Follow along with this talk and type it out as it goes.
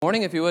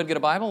Morning, if you would get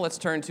a Bible, let's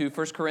turn to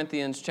 1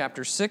 Corinthians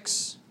chapter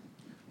 6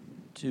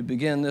 to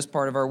begin this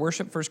part of our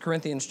worship. 1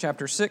 Corinthians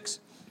chapter 6,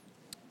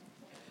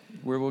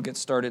 where we'll get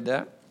started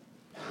at.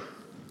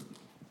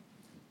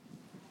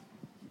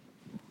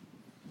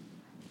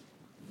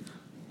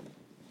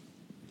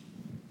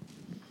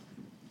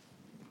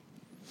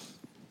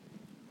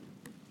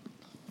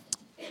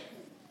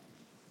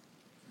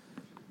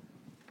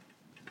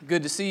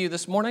 Good to see you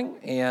this morning,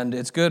 and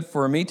it's good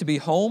for me to be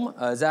home.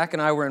 Zach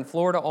and I were in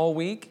Florida all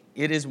week.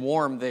 It is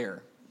warm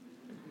there.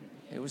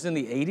 It was in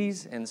the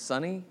 80s and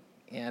sunny,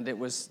 and it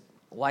was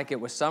like it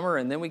was summer,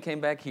 and then we came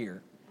back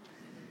here,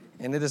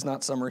 and it is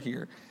not summer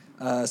here.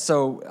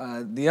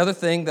 The other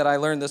thing that I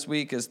learned this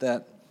week is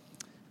that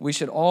we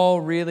should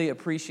all really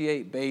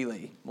appreciate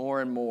Bailey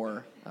more and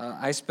more.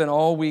 I spent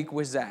all week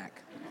with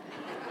Zach.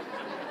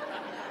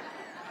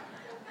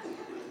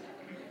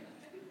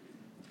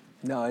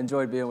 No, I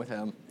enjoyed being with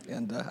him,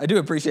 and I do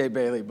appreciate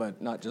Bailey, but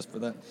not just for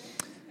that.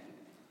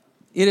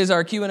 It is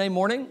our Q&A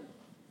morning,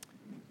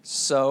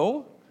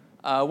 so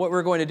what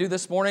we're going to do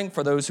this morning,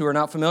 for those who are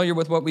not familiar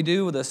with what we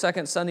do, the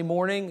second Sunday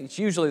morning, it's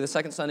usually the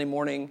second Sunday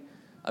morning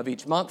of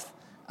each month,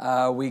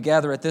 we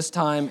gather at this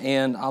time,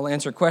 and I'll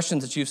answer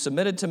questions that you've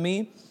submitted to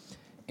me,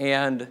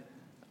 and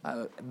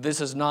this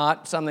is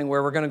not something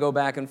where we're going to go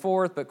back and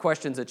forth, but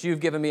questions that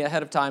you've given me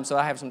ahead of time, so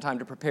I have some time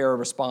to prepare a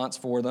response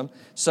for them.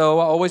 So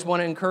I always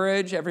want to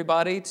encourage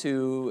everybody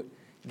to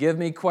give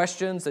me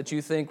questions that you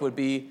think would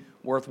be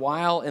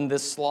worthwhile in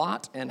this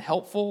slot and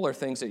helpful, or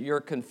things that you're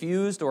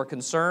confused or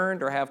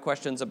concerned or have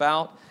questions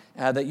about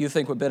that you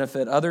think would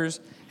benefit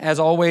others. As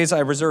always, I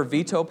reserve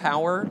veto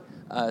power,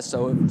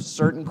 so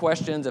certain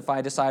questions, if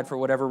I decide for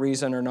whatever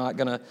reason are not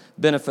going to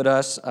benefit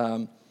us,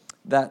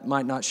 that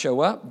might not show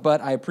up,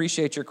 but I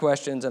appreciate your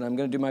questions, and I'm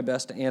going to do my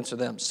best to answer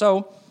them.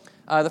 So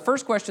the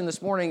first question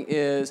this morning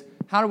is,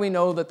 how do we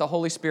know that the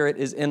Holy Spirit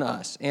is in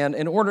us? And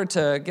in order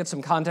to get some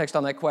context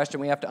on that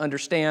question, we have to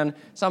understand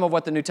some of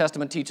what the New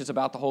Testament teaches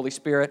about the Holy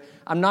Spirit.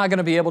 I'm not going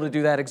to be able to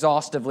do that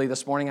exhaustively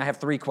this morning. I have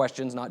 3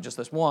 questions, not just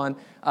this one.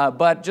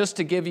 But just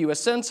to give you a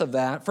sense of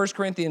that, 1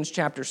 Corinthians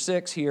chapter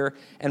 6 here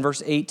and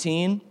verse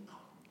 18.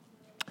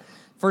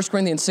 1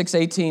 Corinthians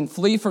 6:18,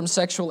 flee from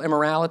sexual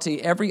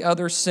immorality. Every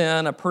other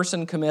sin a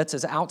person commits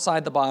is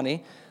outside the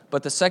body,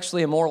 but the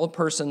sexually immoral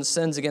person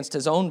sins against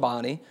his own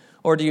body.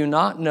 Or do you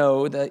not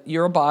know that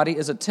your body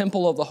is a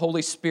temple of the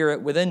Holy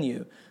Spirit within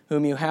you,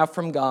 whom you have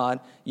from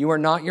God? You are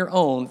not your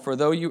own,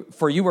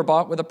 for you were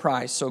bought with a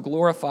price, so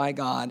glorify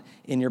God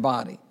in your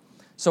body.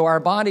 So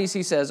our bodies,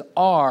 he says,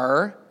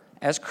 are,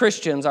 as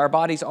Christians, our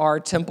bodies are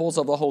temples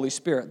of the Holy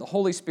Spirit. The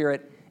Holy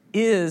Spirit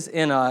is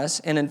in us,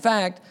 and in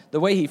fact,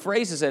 the way he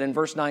phrases it in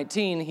verse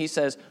 19, he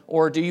says,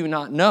 or do you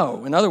not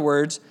know? In other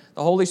words,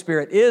 the Holy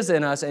Spirit is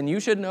in us, and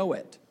you should know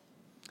it.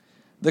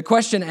 The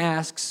question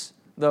asks,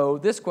 though,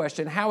 this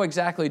question, how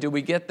exactly do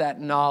we get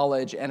that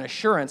knowledge and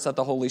assurance that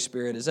the Holy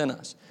Spirit is in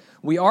us?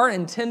 We are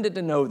intended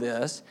to know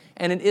this,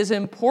 and it is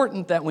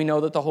important that we know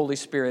that the Holy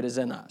Spirit is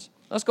in us.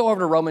 Let's go over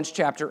to Romans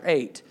chapter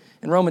 8.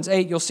 In Romans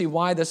 8, you'll see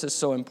why this is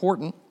so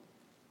important,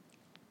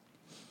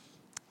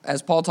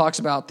 as Paul talks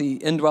about the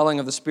indwelling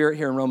of the Spirit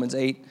here in Romans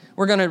 8.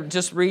 We're going to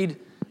just read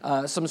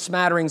some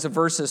smatterings of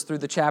verses through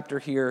the chapter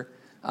here.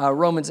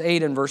 Romans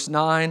 8 and verse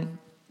 9.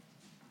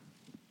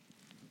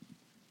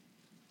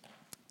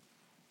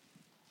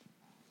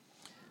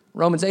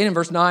 Romans 8 and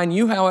verse 9,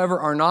 you, however,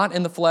 are not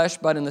in the flesh,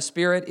 but in the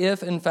Spirit,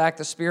 if, in fact,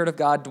 the Spirit of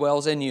God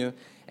dwells in you.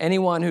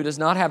 Anyone who does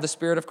not have the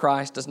Spirit of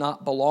Christ does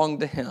not belong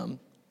to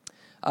him.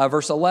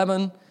 Verse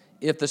 11,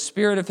 if the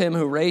Spirit of him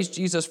who raised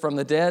Jesus from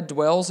the dead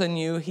dwells in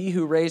you, he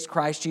who raised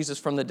Christ Jesus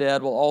from the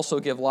dead will also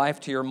give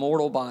life to your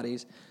mortal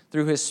bodies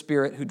through his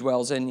Spirit who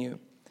dwells in you.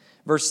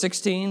 Verse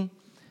 16,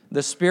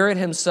 the Spirit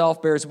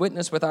himself bears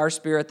witness with our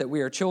spirit that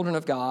we are children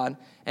of God,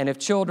 and if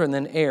children,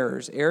 then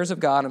heirs, heirs of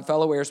God and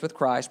fellow heirs with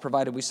Christ,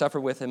 provided we suffer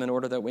with him in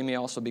order that we may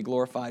also be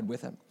glorified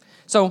with him.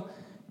 So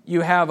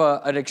you have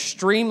an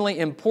extremely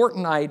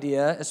important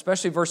idea,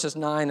 especially verses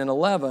 9 and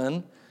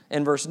 11.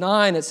 In verse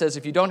 9, it says,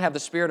 if you don't have the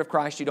Spirit of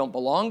Christ, you don't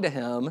belong to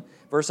him.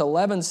 Verse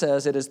 11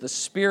 says, it is the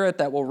Spirit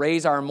that will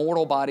raise our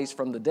mortal bodies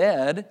from the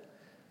dead.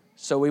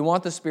 So we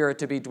want the Spirit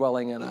to be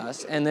dwelling in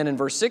us. And then in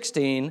verse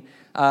 16,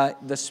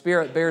 the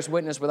Spirit bears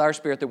witness with our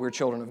spirit that we're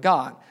children of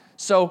God.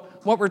 So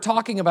what we're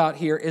talking about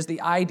here is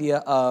the idea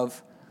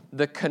of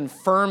the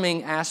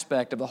confirming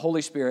aspect of the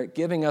Holy Spirit,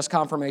 giving us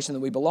confirmation that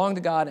we belong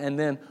to God, and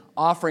then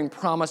offering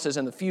promises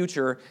in the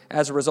future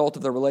as a result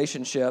of the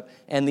relationship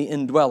and the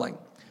indwelling.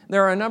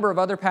 There are a number of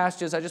other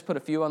passages. I just put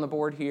a few on the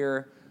board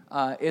here.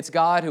 It's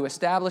God who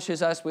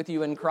establishes us with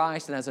you in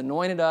Christ and has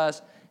anointed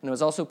us, and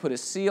has also put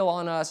his seal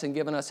on us and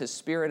given us his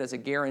Spirit as a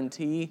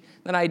guarantee.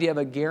 That idea of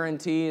a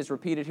guarantee is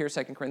repeated here,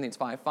 2 Corinthians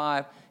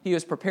 5:5. He who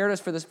has prepared us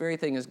for this very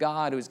thing is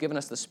God, who has given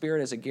us the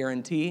Spirit as a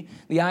guarantee.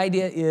 The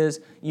idea is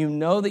you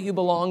know that you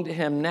belong to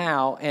him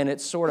now, and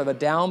it's sort of a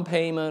down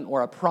payment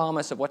or a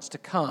promise of what's to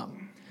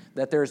come.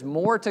 That there's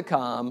more to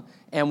come,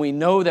 and we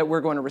know that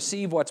we're going to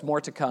receive what's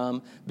more to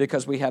come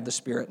because we have the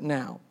Spirit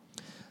now.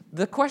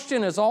 The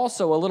question is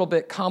also a little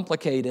bit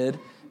complicated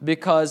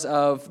because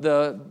of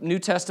the New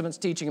Testament's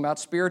teaching about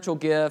spiritual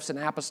gifts and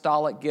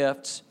apostolic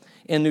gifts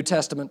in New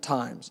Testament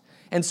times.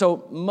 And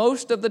so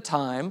most of the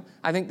time,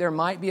 I think there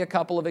might be a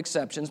couple of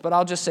exceptions, but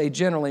I'll just say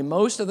generally,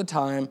 most of the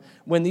time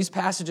when these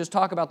passages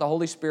talk about the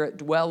Holy Spirit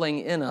dwelling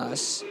in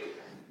us,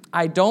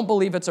 I don't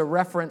believe it's a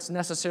reference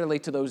necessarily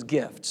to those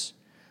gifts.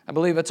 I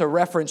believe it's a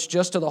reference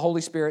just to the Holy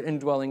Spirit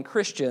indwelling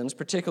Christians,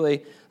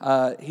 particularly,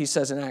 he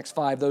says in Acts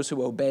 5, those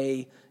who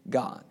obey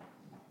God.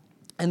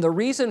 And the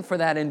reason for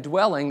that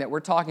indwelling that we're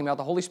talking about,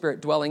 the Holy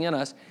Spirit dwelling in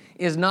us,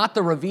 is not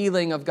the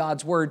revealing of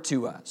God's Word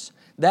to us.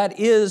 That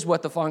is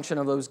what the function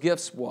of those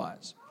gifts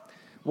was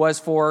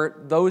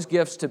for those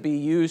gifts to be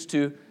used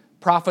to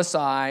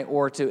prophesy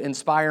or to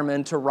inspire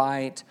men to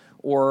write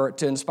or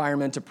to inspire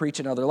men to preach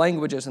in other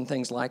languages and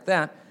things like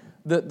that.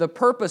 The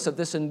purpose of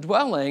this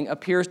indwelling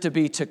appears to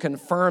be to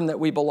confirm that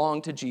we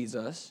belong to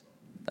Jesus.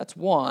 That's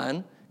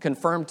one,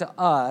 confirm to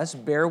us,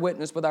 bear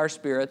witness with our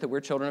spirit that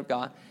we're children of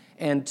God.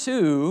 And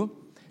two,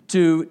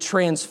 to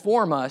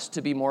transform us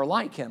to be more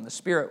like Him. The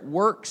Spirit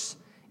works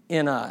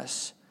in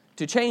us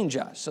to change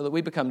us so that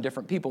we become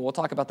different people. We'll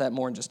talk about that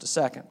more in just a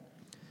second.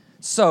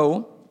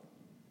 So,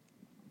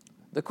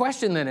 the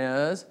question then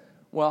is,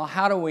 well,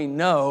 how do we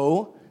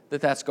know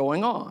that that's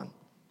going on?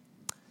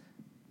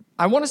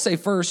 I want to say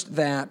first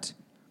that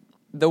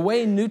the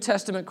way New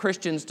Testament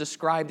Christians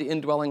describe the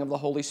indwelling of the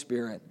Holy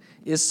Spirit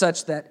is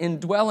such that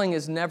indwelling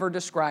is never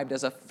described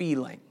as a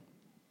feeling.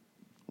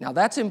 Now,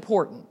 that's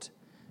important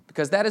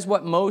because that is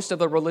what most of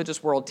the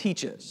religious world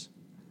teaches,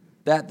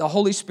 that the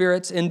Holy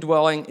Spirit's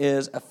indwelling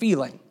is a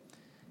feeling.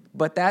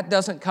 But that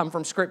doesn't come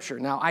from Scripture.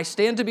 Now, I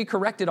stand to be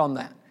corrected on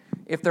that.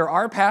 If there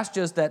are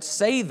passages that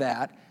say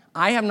that,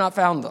 I have not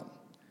found them.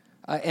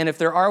 And if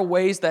there are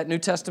ways that New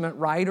Testament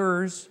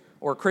writers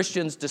or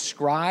Christians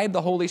describe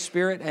the Holy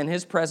Spirit and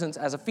His presence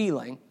as a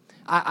feeling,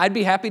 I'd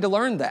be happy to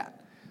learn that.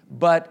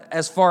 But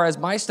as far as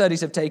my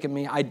studies have taken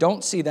me, I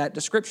don't see that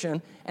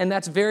description, and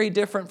that's very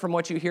different from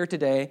what you hear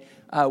today,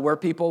 where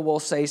people will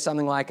say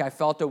something like, I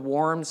felt a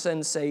warm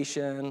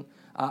sensation,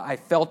 I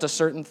felt a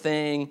certain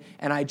thing,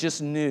 and I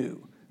just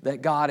knew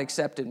that God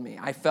accepted me.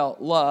 I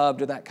felt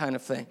loved, or that kind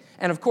of thing.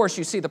 And of course,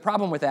 you see the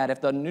problem with that.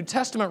 If the New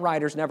Testament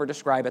writers never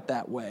describe it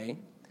that way,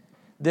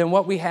 then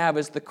what we have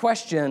is the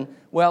question,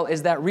 well,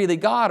 is that really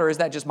God, or is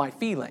that just my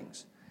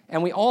feelings?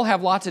 And we all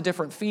have lots of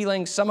different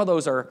feelings. Some of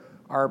those are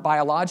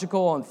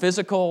biological and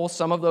physical.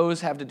 Some of those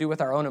have to do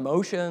with our own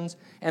emotions.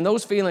 And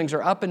those feelings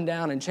are up and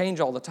down and change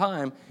all the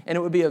time. And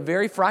it would be a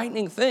very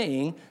frightening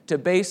thing to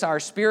base our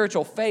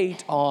spiritual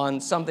fate on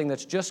something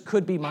that just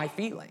could be my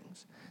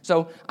feelings.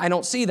 So I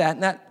don't see that,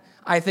 and that,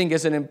 I think,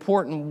 is an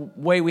important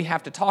way we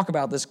have to talk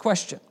about this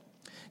question.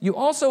 You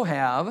also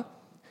have,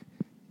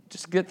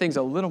 just to get things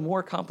a little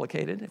more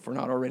complicated, if we're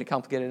not already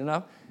complicated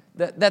enough,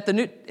 that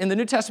in the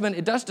New Testament,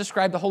 it does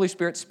describe the Holy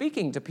Spirit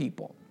speaking to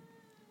people.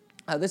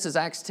 This is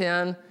Acts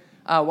 10.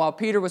 While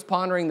Peter was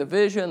pondering the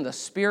vision, the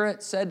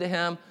Spirit said to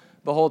him,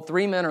 Behold,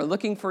 3 men are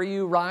looking for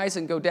you. Rise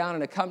and go down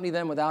and accompany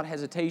them without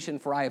hesitation,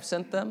 for I have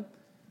sent them.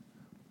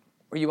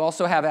 Or you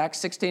also have Acts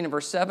 16 and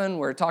verse 7,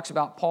 where it talks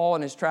about Paul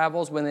and his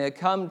travels. When they had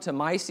come to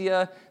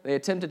Mysia, they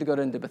attempted to go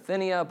into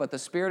Bithynia, but the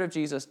Spirit of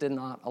Jesus did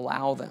not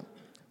allow them.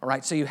 All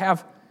right, so you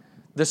have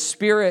the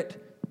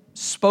Spirit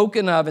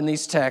spoken of in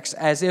these texts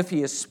as if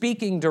He is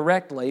speaking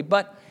directly,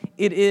 but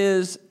it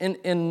is,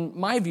 in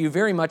my view,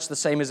 very much the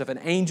same as if an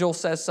angel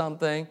says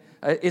something.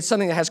 It's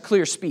something that has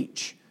clear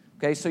speech.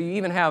 Okay, so you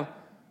even have,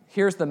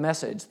 here's the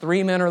message.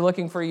 3 men are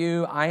looking for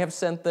you. I have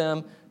sent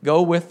them.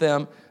 Go with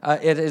them.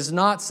 It is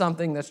not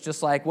something that's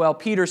just like, well,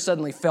 Peter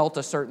suddenly felt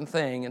a certain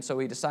thing, and so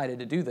he decided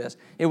to do this.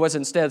 It was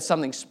instead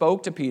something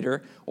spoke to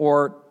Peter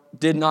or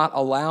did not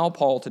allow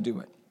Paul to do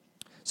it.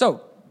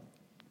 So,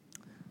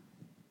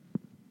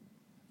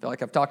 I feel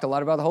like I've talked a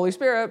lot about the Holy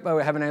Spirit, but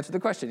we haven't answered the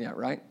question yet,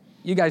 right?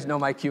 You guys know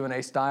my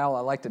Q&A style.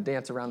 I like to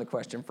dance around the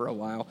question for a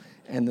while,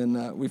 and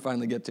then we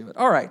finally get to it.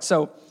 All right,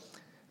 so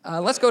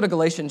let's go to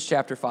Galatians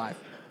chapter 5.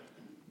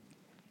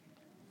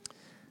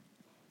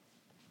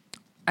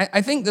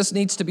 I think this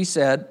needs to be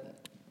said,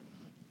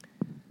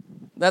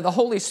 that the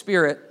Holy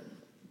Spirit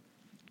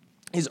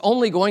is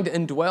only going to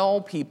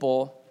indwell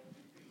people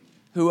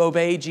who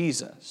obey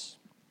Jesus,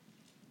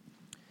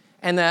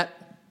 and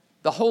that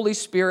the Holy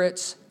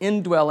Spirit's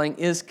indwelling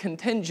is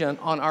contingent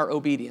on our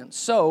obedience.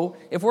 So,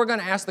 if we're going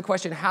to ask the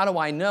question, how do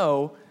I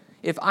know?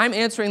 If I'm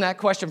answering that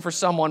question for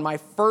someone, my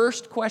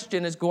first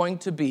question is going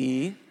to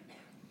be,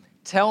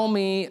 tell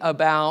me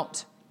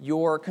about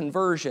your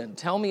conversion.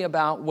 Tell me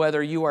about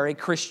whether you are a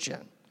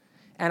Christian.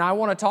 And I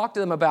want to talk to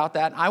them about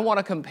that. I want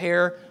to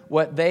compare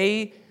what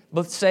they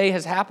say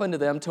has happened to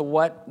them to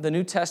what the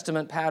New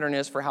Testament pattern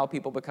is for how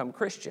people become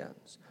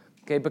Christians.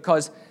 Okay,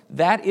 because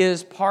that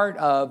is part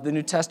of the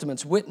New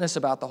Testament's witness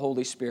about the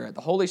Holy Spirit.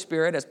 The Holy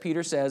Spirit, as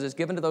Peter says, is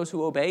given to those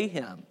who obey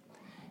Him.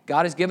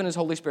 God has given His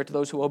Holy Spirit to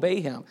those who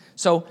obey Him.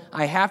 So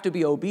I have to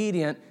be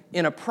obedient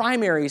in a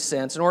primary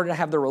sense in order to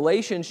have the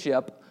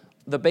relationship,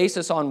 the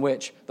basis on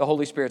which the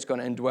Holy Spirit's going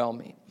to indwell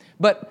me.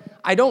 But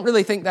I don't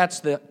really think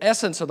that's the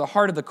essence or the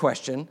heart of the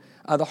question.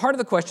 The heart of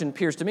the question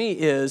appears to me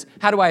is,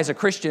 how do I as a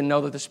Christian know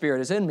that the Spirit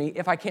is in me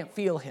if I can't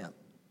feel Him?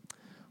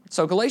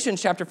 So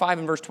Galatians chapter 5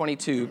 and verse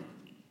 22,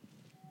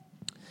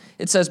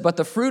 it says, "But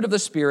the fruit of the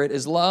Spirit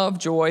is love,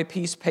 joy,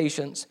 peace,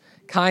 patience,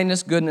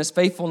 kindness, goodness,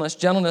 faithfulness,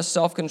 gentleness,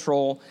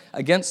 self-control.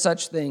 Against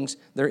such things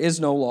there is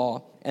no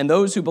law. And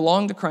those who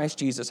belong to Christ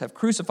Jesus have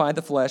crucified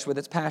the flesh with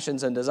its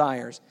passions and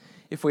desires.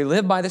 If we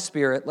live by the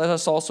Spirit, let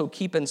us also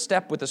keep in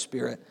step with the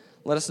Spirit.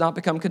 Let us not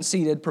become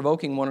conceited,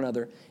 provoking one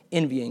another,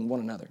 envying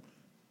one another."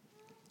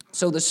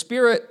 So the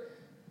Spirit,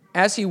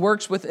 as He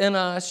works within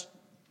us,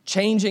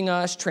 changing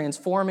us,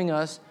 transforming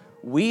us,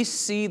 we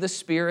see the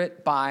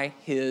Spirit by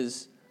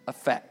His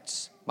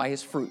effects, by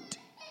His fruit.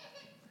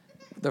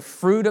 The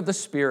fruit of the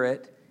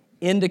Spirit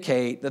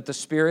indicate that the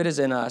Spirit is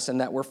in us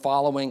and that we're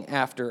following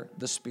after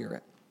the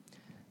Spirit.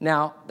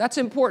 Now, that's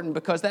important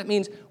because that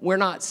means we're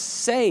not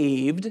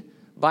saved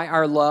by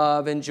our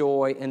love and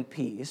joy and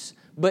peace.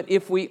 But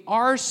if we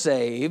are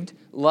saved,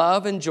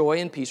 love and joy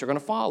and peace are going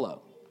to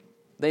follow.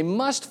 They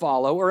must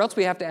follow, or else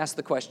we have to ask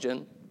the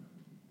question,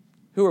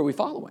 who are we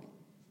following?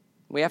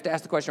 We have to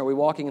ask the question, are we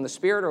walking in the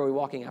Spirit or are we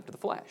walking after the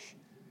flesh?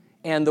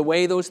 And the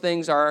way those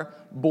things are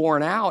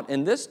borne out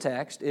in this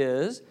text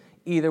is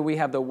either we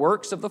have the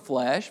works of the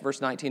flesh,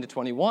 verse 19 to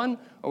 21,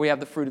 or we have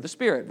the fruit of the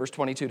Spirit, verse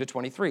 22 to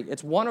 23.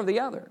 It's one or the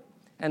other.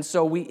 And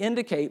so we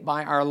indicate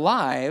by our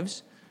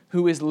lives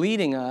who is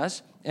leading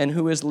us and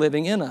who is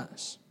living in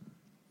us.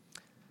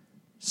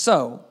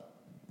 So,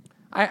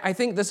 I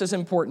think this is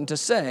important to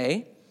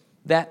say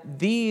that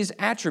these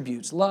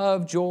attributes,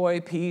 love,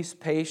 joy, peace,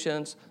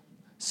 patience,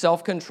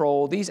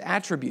 self-control, these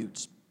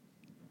attributes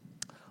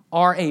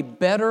are a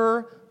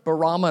better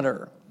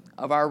barometer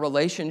of our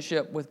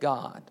relationship with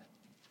God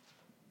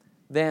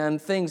than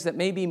things that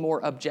may be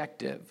more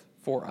objective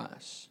for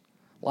us,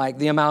 like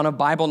the amount of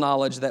Bible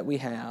knowledge that we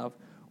have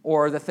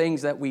or the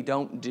things that we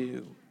don't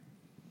do.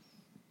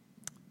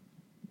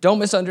 Don't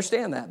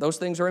misunderstand that. Those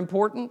things are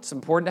important. It's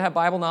important to have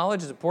Bible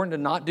knowledge. It's important to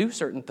not do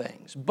certain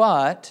things.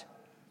 But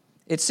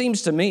it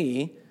seems to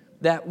me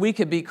that we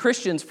could be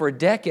Christians for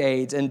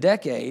decades and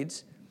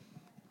decades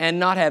and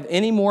not have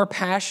any more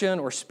passion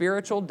or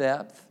spiritual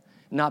depth,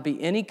 not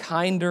be any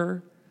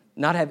kinder,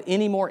 not have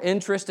any more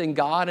interest in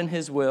God and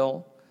His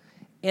will.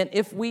 And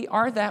if we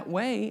are that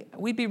way,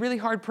 we'd be really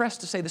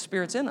hard-pressed to say the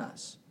Spirit's in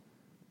us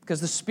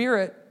because the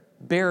Spirit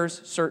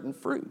bears certain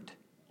fruit.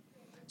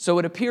 So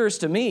it appears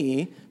to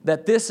me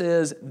that this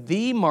is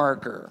the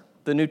marker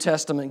the New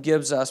Testament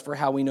gives us for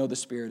how we know the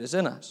Spirit is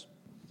in us.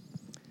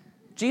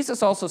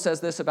 Jesus also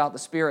says this about the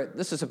Spirit.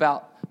 This is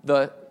about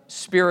the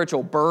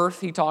spiritual birth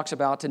He talks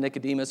about to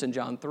Nicodemus in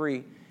John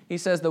 3. He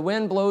says, "The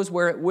wind blows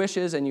where it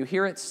wishes, and you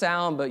hear its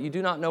sound, but you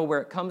do not know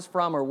where it comes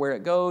from or where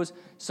it goes.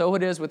 So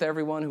it is with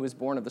everyone who is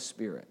born of the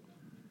Spirit."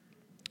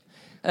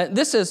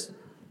 This is,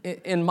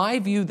 in my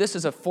view, this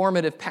is a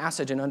formative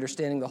passage in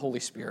understanding the Holy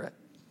Spirit.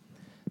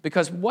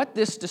 Because what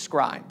this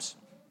describes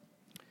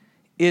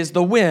is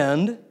the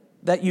wind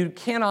that you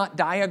cannot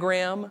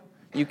diagram.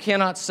 You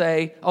cannot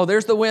say, oh,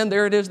 there's the wind,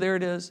 there it is, there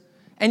it is.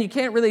 And you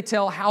can't really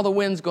tell how the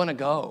wind's going to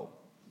go.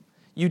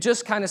 You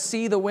just kind of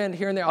see the wind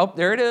here and there. Oh,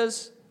 there it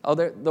is. Oh,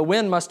 the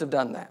wind must have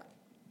done that.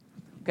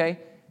 Okay?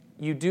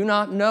 You do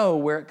not know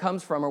where it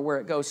comes from or where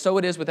it goes. So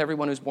it is with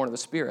everyone who's born of the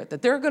Spirit.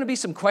 That there are going to be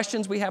some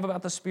questions we have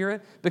about the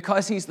Spirit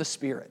because He's the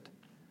Spirit.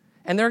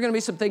 And there are going to be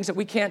some things that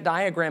we can't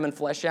diagram and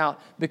flesh out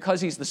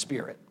because He's the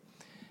Spirit.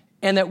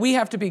 And that we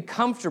have to be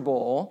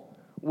comfortable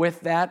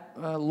with that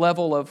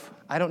level of,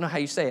 I don't know how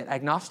you say it,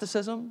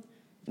 agnosticism,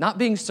 not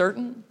being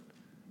certain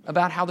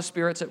about how the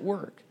Spirit's at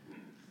work.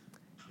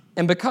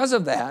 And because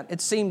of that,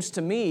 it seems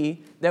to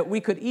me that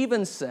we could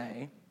even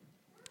say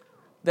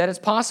that it's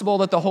possible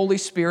that the Holy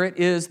Spirit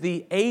is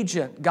the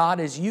agent God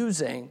is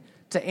using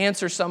to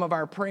answer some of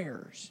our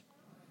prayers.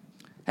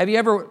 Have you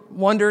ever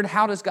wondered,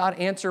 how does God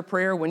answer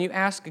prayer? When you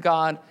ask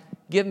God,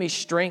 give me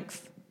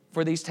strength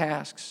for these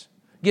tasks,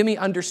 give me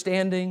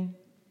understanding,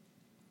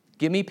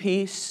 give me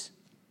peace,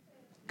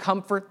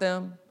 comfort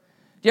them.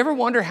 Do you ever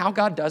wonder how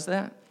God does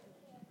that?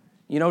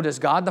 Does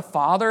God the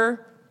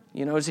Father,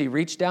 does He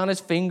reach down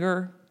His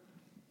finger?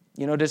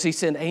 Does He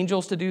send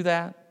angels to do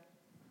that?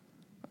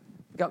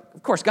 God,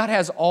 of course, God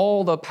has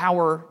all the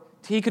power.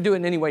 He could do it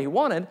in any way He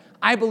wanted.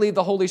 I believe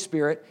the Holy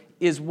Spirit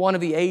is one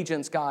of the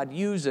agents God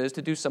uses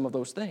to do some of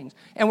those things.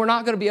 And we're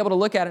not going to be able to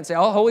look at it and say,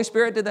 oh, Holy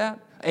Spirit did that,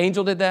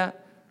 angel did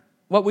that.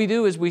 What we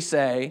do is we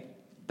say,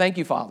 thank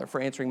you, Father,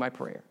 for answering my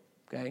prayer.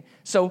 Okay?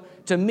 So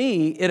to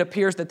me, it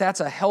appears that that's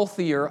a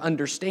healthier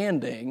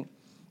understanding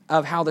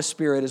of how the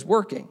Spirit is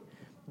working.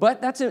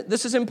 But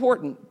this is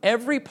important.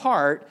 Every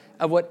part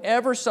of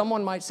whatever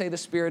someone might say the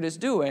Spirit is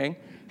doing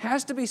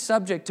has to be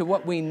subject to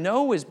what we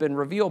know has been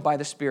revealed by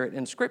the Spirit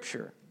in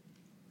Scripture.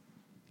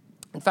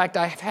 In fact,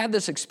 I've had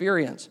this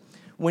experience.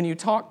 When you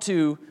talk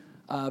to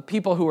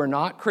people who are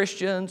not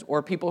Christians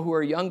or people who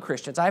are young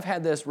Christians, I've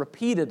had this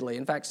repeatedly.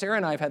 In fact, Sarah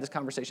and I have had this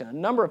conversation a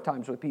number of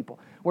times with people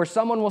where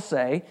someone will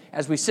say,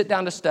 as we sit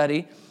down to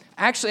study,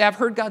 actually, I've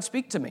heard God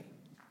speak to me.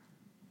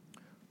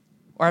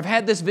 Or I've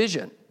had this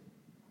vision.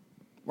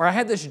 where I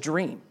had this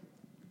dream.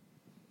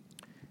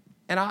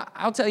 And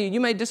I'll tell you, you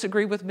may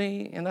disagree with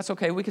me, and that's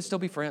okay. We can still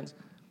be friends.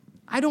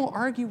 I don't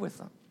argue with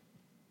them.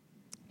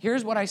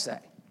 Here's what I say.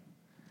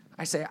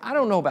 I say, I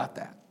don't know about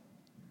that.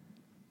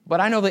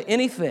 But I know that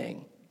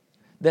anything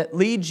that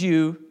leads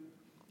you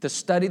to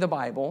study the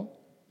Bible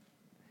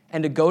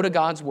and to go to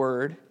God's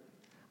Word,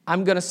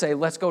 I'm going to say,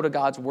 let's go to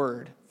God's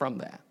Word from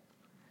that.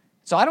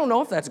 So I don't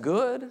know if that's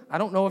good. I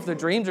don't know if the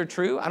dreams are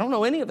true. I don't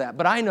know any of that.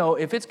 But I know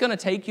if it's going to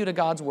take you to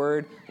God's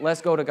Word,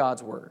 let's go to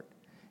God's Word.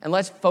 And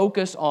let's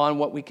focus on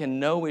what we can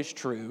know is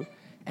true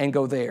and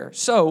go there.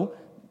 So,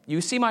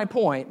 you see my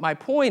point. My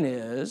point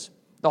is,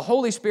 the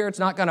Holy Spirit's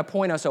not going to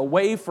point us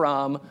away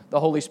from the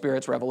Holy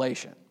Spirit's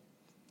revelation.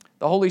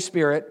 The Holy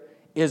Spirit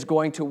is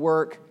going to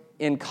work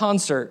in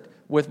concert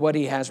with what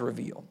He has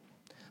revealed.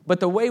 But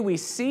the way we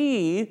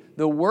see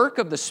the work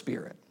of the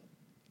Spirit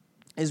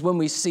is when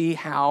we see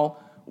how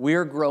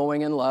we're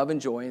growing in love and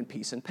joy and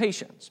peace and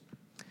patience.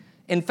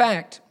 In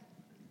fact,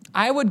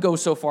 I would go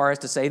so far as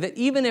to say that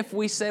even if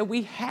we said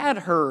we had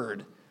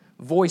heard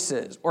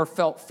voices or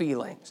felt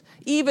feelings,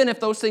 even if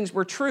those things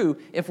were true,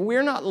 if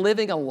we're not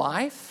living a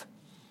life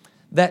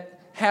that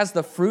has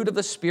the fruit of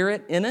the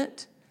Spirit in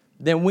it,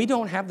 then we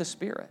don't have the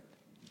Spirit.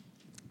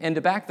 And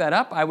to back that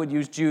up, I would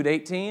use Jude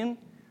 18,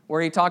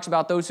 where he talks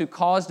about those who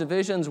cause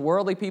divisions,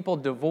 worldly people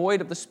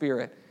devoid of the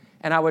Spirit.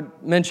 And I would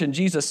mention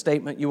Jesus'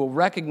 statement, you will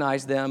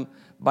recognize them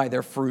by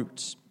their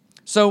fruits.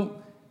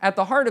 So, at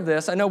the heart of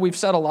this, I know we've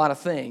said a lot of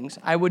things.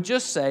 I would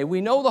just say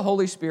we know the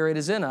Holy Spirit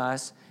is in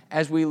us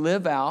as we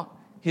live out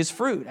His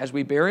fruit, as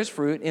we bear His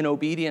fruit in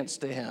obedience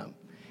to Him.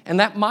 And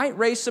that might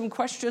raise some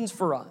questions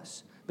for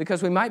us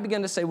because we might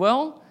begin to say,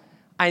 well,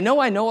 I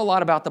know a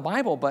lot about the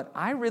Bible, but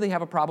I really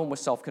have a problem with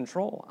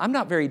self-control. I'm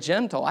not very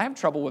gentle. I have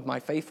trouble with my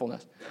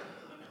faithfulness.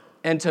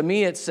 And to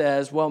me it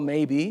says, well,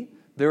 maybe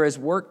there is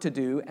work to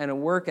do and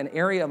an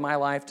area of my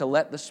life to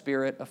let the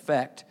Spirit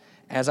affect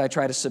as I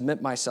try to submit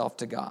myself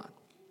to God.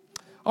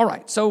 All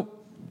right, so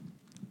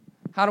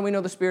how do we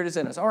know the Spirit is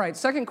in us? All right,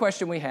 second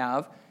question we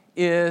have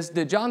is,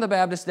 did John the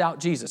Baptist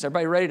doubt Jesus?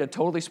 Everybody ready to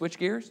totally switch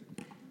gears?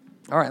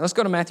 All right, let's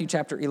go to Matthew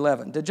chapter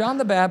 11. Did John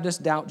the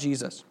Baptist doubt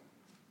Jesus?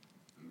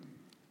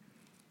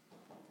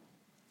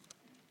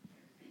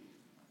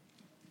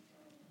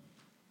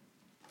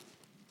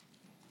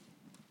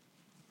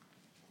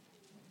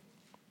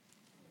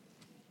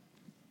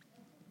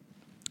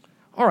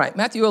 All right,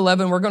 Matthew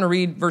 11, we're going to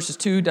read verses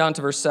 2 down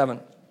to verse 7.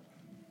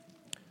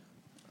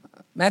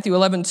 Matthew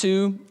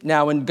 11:2.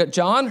 Now, when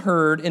John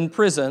heard in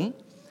prison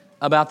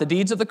about the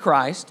deeds of the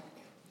Christ,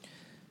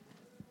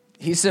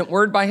 he sent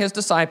word by his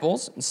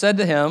disciples and said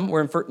to him,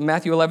 we're in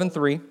Matthew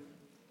 11:3,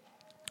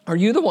 are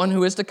you the one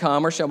who is to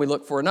come, or shall we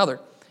look for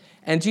another?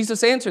 And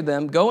Jesus answered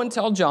them, go and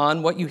tell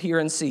John what you hear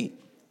and see.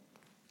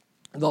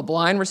 The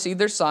blind receive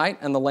their sight,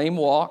 and the lame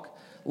walk.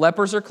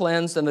 Lepers are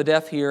cleansed, and the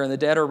deaf hear, and the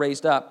dead are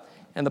raised up.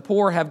 And the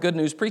poor have good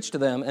news preached to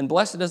them, and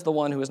blessed is the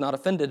one who is not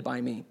offended by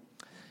me.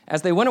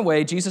 As they went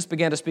away, Jesus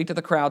began to speak to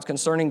the crowds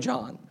concerning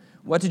John.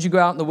 What did you go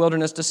out in the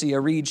wilderness to see? A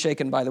reed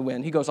shaken by the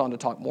wind. He goes on to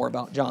talk more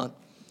about John.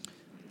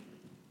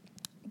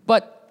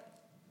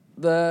 But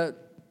the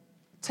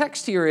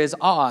text here is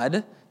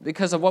odd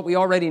because of what we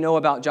already know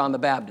about John the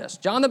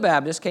Baptist. John the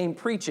Baptist came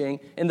preaching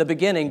in the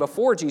beginning,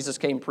 before Jesus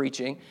came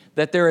preaching,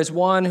 that there is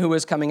one who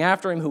is coming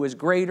after him, who is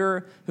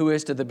greater, who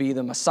is to be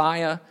the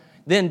Messiah.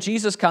 Then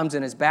Jesus comes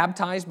and is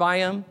baptized by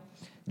him.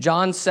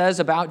 John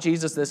says about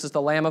Jesus, this is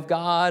the Lamb of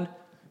God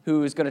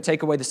who is going to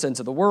take away the sins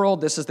of the world.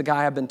 This is the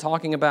guy I've been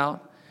talking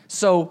about.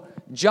 So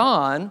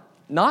John,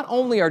 not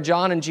only are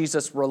John and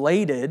Jesus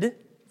related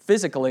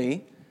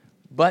physically,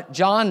 but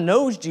John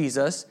knows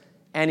Jesus,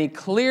 and he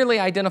clearly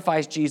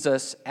identifies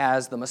Jesus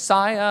as the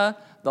Messiah,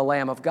 the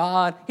Lamb of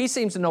God. He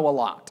seems to know a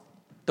lot,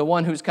 the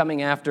one who's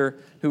coming after,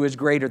 who is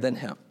greater than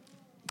him.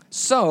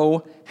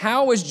 So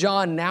how is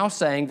John now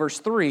saying, verse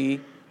 3,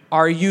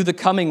 are you the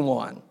coming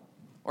one,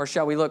 or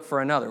shall we look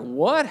for another?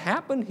 What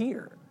happened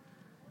here?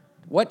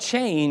 What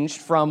changed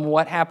from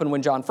what happened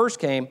when John first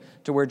came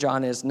to where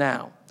John is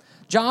now?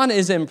 John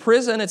is in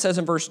prison, it says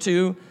in verse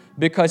 2,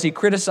 because he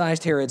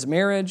criticized Herod's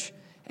marriage.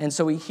 And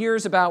so he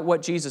hears about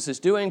what Jesus is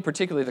doing,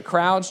 particularly the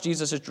crowds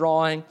Jesus is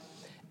drawing,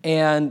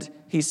 and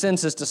he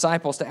sends his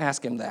disciples to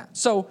ask him that.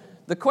 So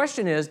the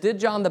question is, did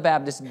John the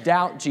Baptist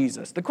doubt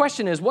Jesus? The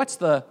question is, what's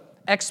the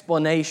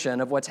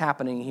explanation of what's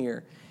happening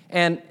here?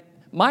 And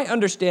my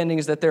understanding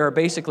is that there are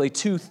basically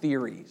two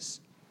theories.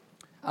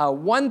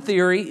 One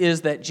theory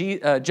is that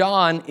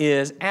John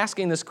is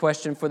asking this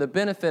question for the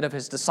benefit of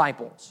his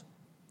disciples.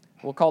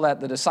 We'll call that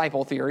the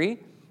disciple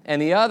theory.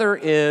 And the other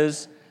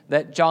is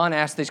that John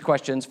asked these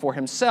questions for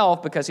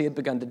himself because he had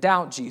begun to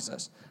doubt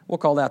Jesus. We'll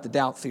call that the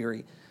doubt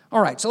theory.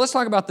 All right, so let's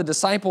talk about the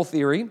disciple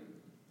theory.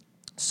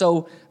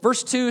 So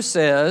verse 2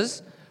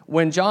 says,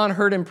 when John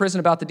heard in prison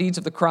about the deeds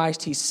of the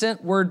Christ, he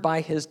sent word by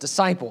his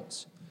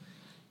disciples.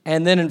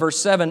 And then in verse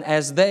 7,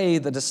 as they,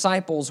 the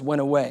disciples,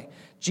 went away.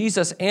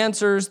 Jesus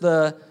answers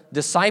the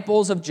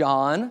disciples of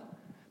John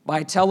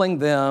by telling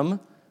them,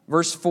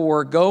 verse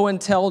 4, go and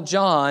tell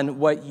John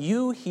what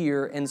you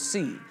hear and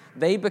see.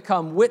 They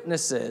become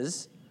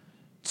witnesses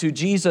to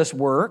Jesus'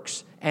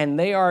 works, and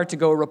they are to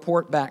go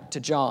report back to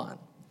John.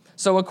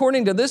 So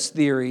according to this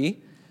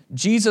theory,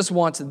 Jesus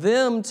wants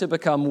them to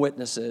become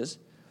witnesses,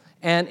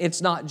 and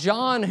it's not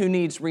John who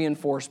needs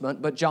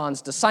reinforcement, but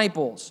John's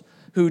disciples,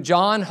 who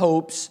John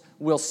hopes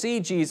will see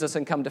Jesus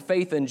and come to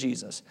faith in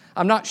Jesus.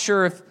 I'm not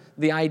sure if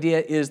the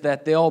idea is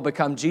that they'll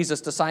become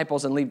Jesus'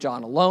 disciples and leave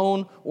John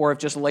alone, or if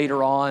just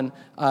later on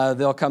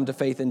they'll come to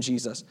faith in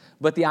Jesus.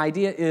 But the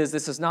idea is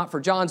this is not for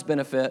John's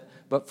benefit,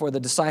 but for the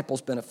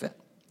disciples' benefit.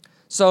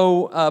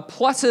 So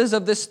pluses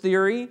of this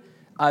theory,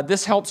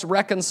 this helps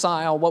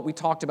reconcile what we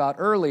talked about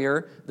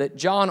earlier, that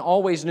John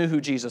always knew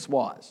who Jesus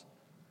was.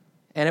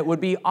 And it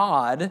would be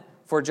odd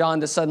for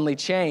John to suddenly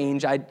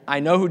change, I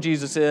know who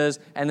Jesus is,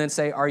 and then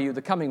say, are you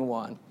the coming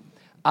one?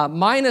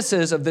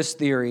 Minuses of this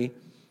theory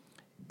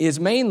is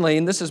mainly,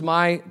 and this is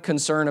my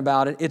concern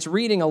about it, it's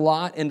reading a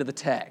lot into the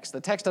text.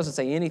 The text doesn't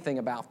say anything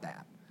about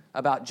that,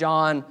 about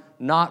John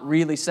not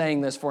really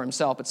saying this for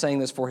himself, but saying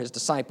this for his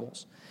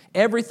disciples.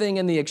 Everything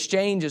in the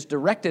exchange is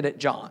directed at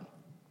John.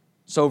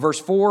 So verse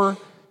 4,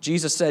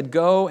 Jesus said,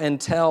 go and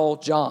tell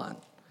John.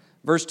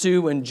 Verse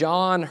 2, when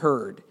John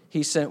heard,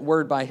 he sent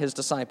word by his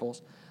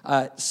disciples.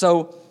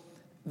 So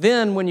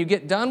then when you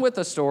get done with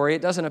the story,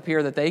 it doesn't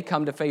appear that they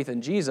come to faith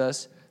in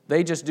Jesus.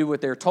 They just do what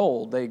they're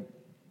told. They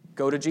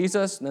go to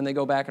Jesus, and then they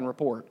go back and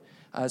report.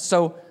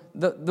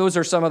 Those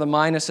are some of the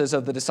minuses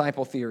of the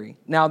disciple theory.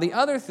 Now, the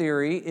other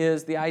theory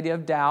is the idea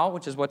of doubt,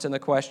 which is what's in the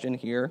question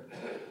here.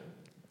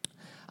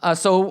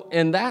 So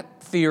in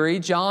that theory,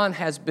 John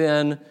has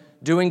been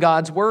doing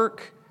God's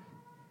work.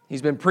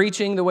 He's been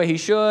preaching the way he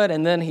should,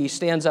 and then he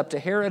stands up to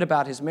Herod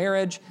about his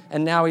marriage,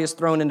 and now he is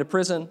thrown into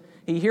prison.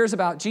 He hears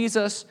about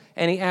Jesus,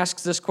 and he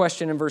asks this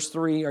question in verse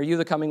 3, are you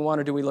the coming one,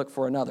 or do we look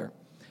for another?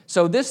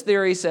 So this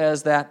theory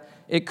says that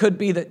it could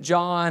be that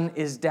John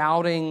is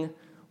doubting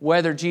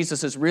whether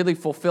Jesus is really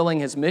fulfilling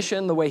his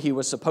mission the way he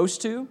was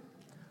supposed to.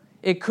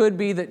 It could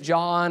be that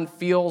John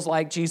feels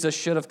like Jesus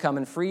should have come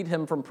and freed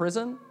him from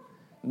prison,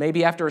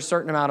 maybe after a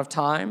certain amount of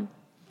time.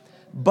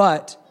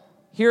 But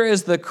here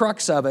is the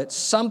crux of it.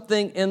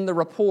 Something in the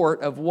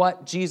report of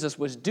what Jesus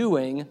was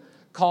doing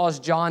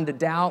caused John to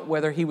doubt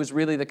whether he was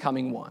really the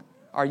coming one.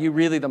 Are you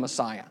really the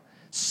Messiah?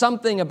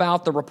 Something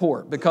about the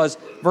report, because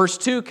verse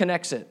 2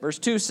 connects it. Verse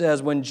 2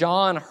 says, when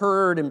John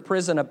heard in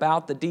prison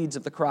about the deeds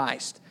of the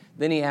Christ,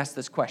 then he asked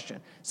this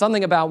question.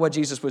 Something about what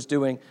Jesus was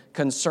doing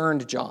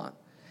concerned John.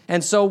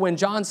 And so when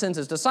John sends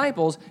his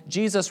disciples,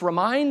 Jesus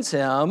reminds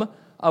him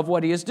of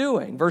what he is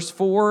doing. Verse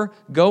 4,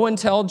 go and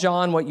tell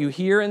John what you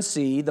hear and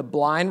see. The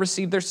blind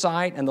receive their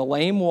sight, and the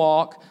lame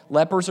walk.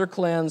 Lepers are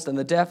cleansed, and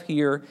the deaf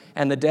hear,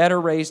 and the dead are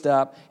raised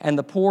up, and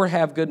the poor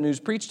have good news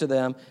preached to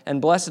them,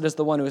 and blessed is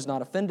the one who is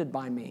not offended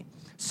by me.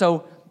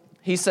 So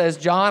he says,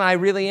 John, I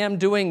really am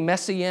doing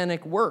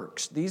messianic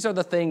works. These are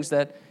the things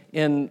that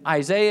in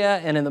Isaiah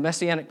and in the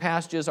messianic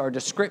passages are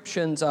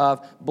descriptions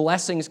of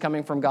blessings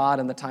coming from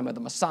God in the time of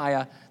the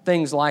Messiah,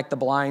 things like the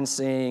blind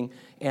seeing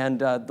and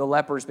the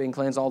lepers being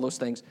cleansed, all those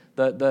things,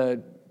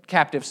 the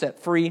captive set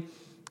free.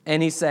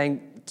 And he's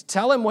saying,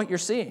 tell him what you're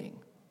seeing,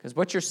 because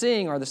what you're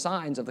seeing are the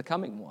signs of the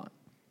coming one.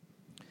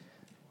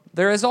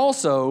 There is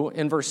also,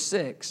 in verse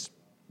 6,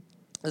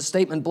 a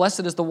statement,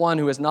 blessed is the one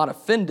who is not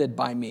offended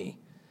by me,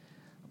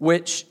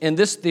 which in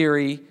this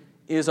theory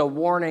is a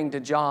warning to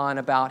John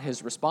about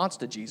his response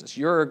to Jesus.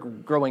 You're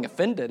growing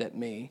offended at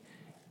me,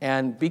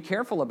 and be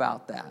careful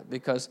about that,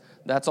 because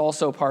that's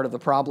also part of the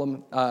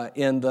problem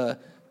in the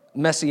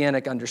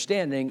messianic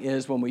understanding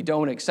is when we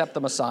don't accept the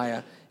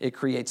Messiah, it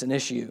creates an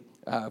issue,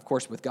 of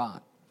course, with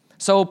God.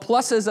 So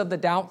pluses of the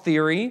doubt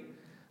theory,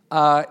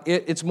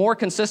 it's more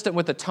consistent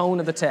with the tone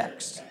of the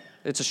text.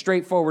 It's a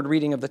straightforward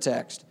reading of the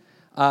text.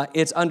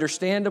 It's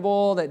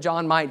understandable that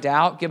John might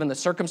doubt, given the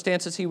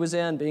circumstances he was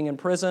in, being in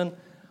prison.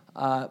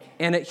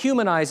 And it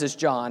humanizes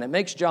John. It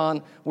makes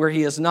John where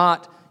he is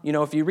not,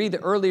 if you read the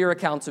earlier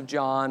accounts of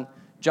John,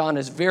 John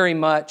is very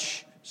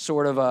much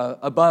sort of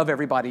above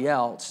everybody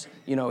else.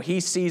 He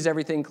sees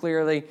everything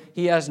clearly.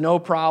 He has no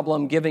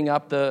problem giving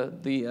up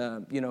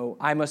the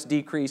I must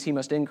decrease, he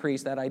must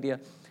increase, that idea.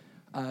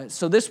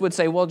 So this would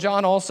say, well,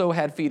 John also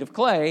had feet of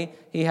clay.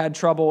 He had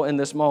trouble in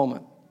this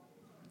moment.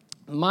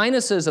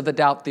 Minuses of the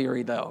doubt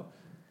theory, though.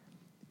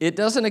 It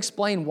doesn't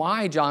explain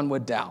why John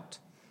would doubt.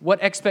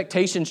 What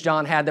expectations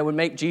John had that would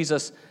make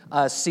Jesus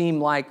seem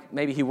like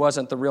maybe he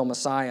wasn't the real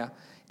Messiah.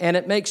 And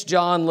it makes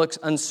John look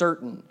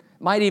uncertain.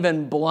 Might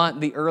even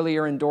blunt the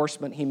earlier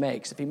endorsement he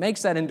makes. If he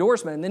makes that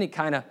endorsement and then he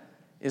kind of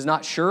is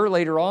not sure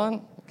later on,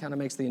 it kind of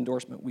makes the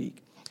endorsement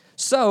weak.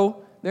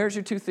 So there's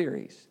your two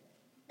theories.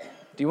 Do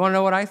you want to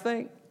know what I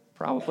think?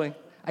 Probably.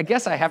 I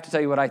guess I have to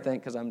tell you what I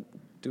think because I'm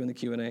doing the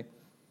Q&A.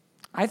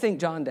 I think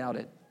John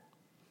doubted.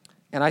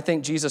 And I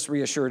think Jesus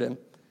reassured him.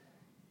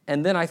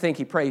 And then I think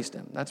he praised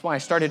him. That's why I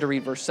started to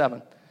read verse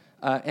 7.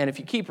 And if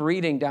you keep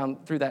reading down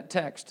through that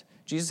text,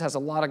 Jesus has a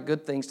lot of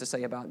good things to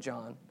say about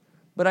John.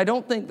 But I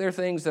don't think they're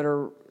things that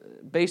are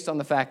based on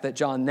the fact that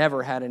John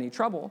never had any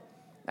trouble.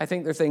 I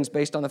think they're things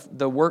based on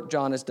the work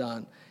John has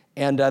done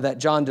and that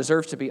John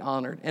deserves to be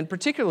honored. And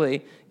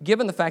particularly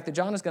given the fact that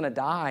John is going to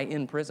die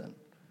in prison.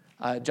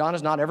 John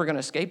is not ever going to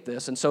escape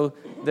this. And so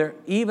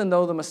even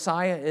though the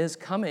Messiah is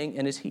coming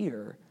and is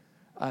here,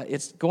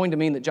 it's going to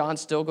mean that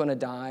John's still going to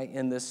die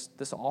in this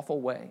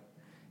awful way.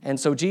 And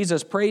so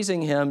Jesus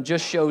praising him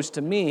just shows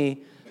to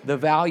me the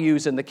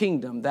values in the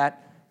kingdom,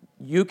 that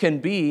you can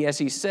be, as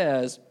he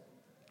says,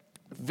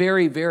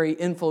 very, very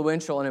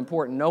influential and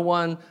important. No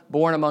one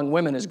born among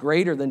women is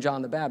greater than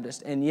John the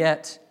Baptist, and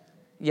yet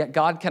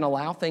God can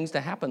allow things to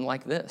happen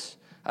like this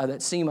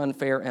that seem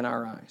unfair in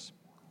our eyes.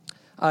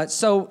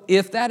 So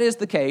if that is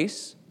the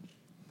case,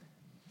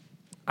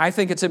 I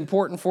think it's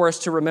important for us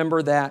to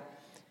remember that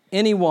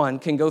anyone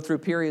can go through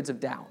periods of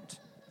doubt,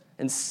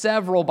 and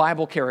several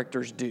Bible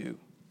characters do,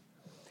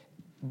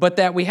 but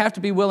that we have to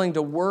be willing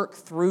to work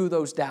through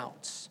those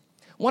doubts.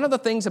 One of the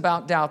things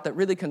about doubt that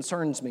really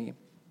concerns me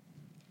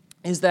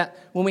is that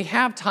when we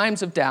have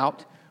times of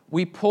doubt,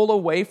 we pull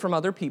away from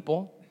other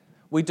people.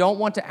 We don't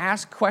want to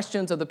ask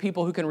questions of the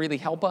people who can really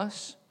help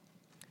us.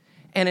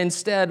 And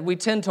instead, we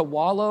tend to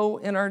wallow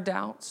in our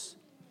doubts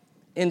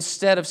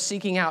instead of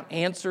seeking out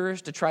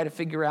answers to try to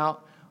figure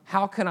out,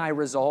 how can I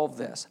resolve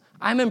this?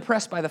 I'm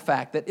impressed by the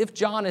fact that if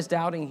John is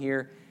doubting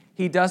here,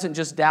 he doesn't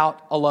just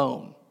doubt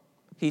alone.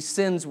 He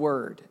sends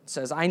word,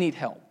 says, I need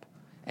help.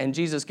 And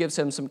Jesus gives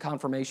him some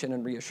confirmation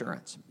and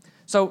reassurance.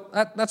 So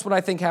that's what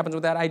I think happens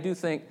with that. I do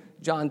think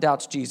John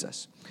doubts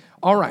Jesus.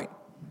 All right.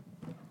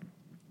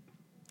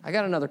 I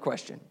got another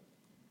question.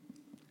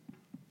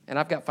 And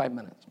I've got 5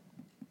 minutes.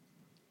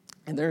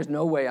 And there's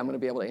no way I'm going to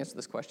be able to answer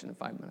this question in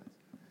 5 minutes.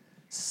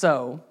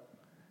 So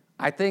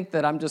I think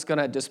that I'm just going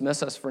to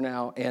dismiss us for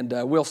now, and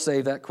we'll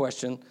save that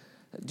question.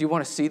 Do you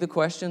want to see the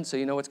question so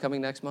you know what's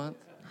coming next month?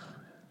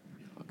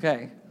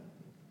 Okay.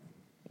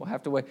 We'll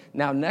have to wait.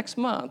 Now, next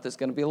month is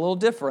going to be a little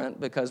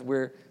different because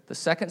the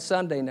second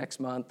Sunday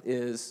next month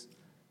is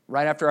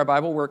right after our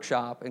Bible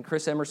workshop, and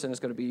Chris Emerson is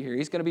going to be here.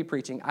 He's going to be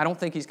preaching. I don't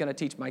think he's going to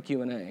teach my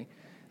Q&A.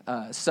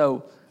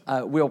 So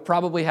we'll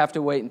probably have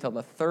to wait until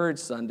the third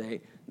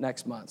Sunday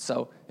next month.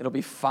 So it'll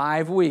be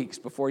 5 weeks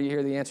before you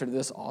hear the answer to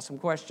this awesome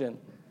question.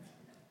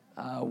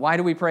 Why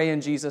do we pray in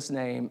Jesus'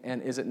 name,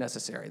 and is it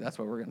necessary? That's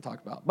what we're going to talk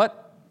about,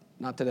 but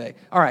not today.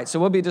 All right, so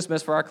we'll be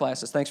dismissed for our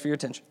classes. Thanks for your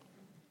attention.